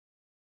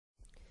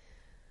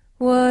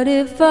What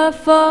if I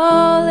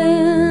fall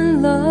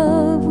in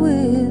love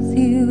with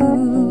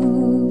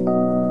you,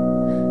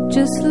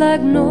 just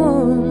like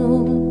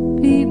normal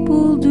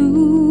people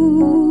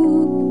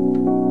do?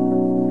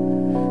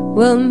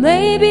 Well,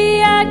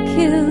 maybe I'd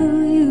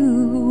kill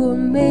you, or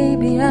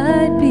maybe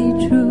I'd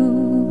be true.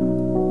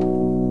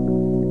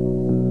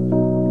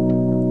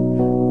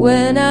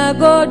 When I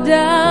go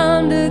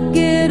down to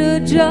get a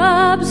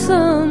job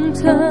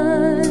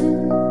sometime,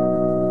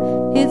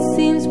 it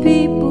seems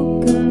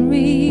people can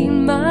read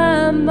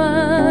my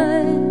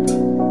mind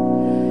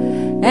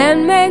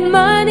and make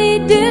money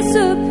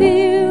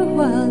disappear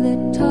while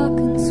they're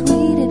talking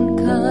sweet and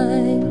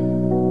kind.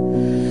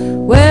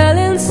 Well,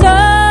 in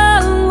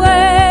some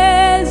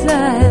ways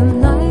I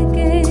am like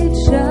a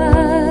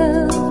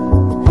child.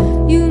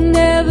 You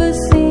never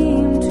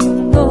seem to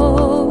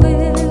know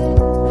it,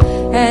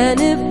 and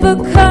if a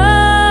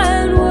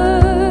kind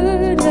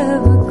word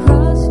ever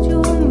crossed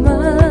your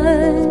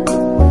mind,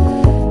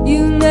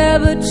 you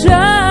never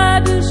tried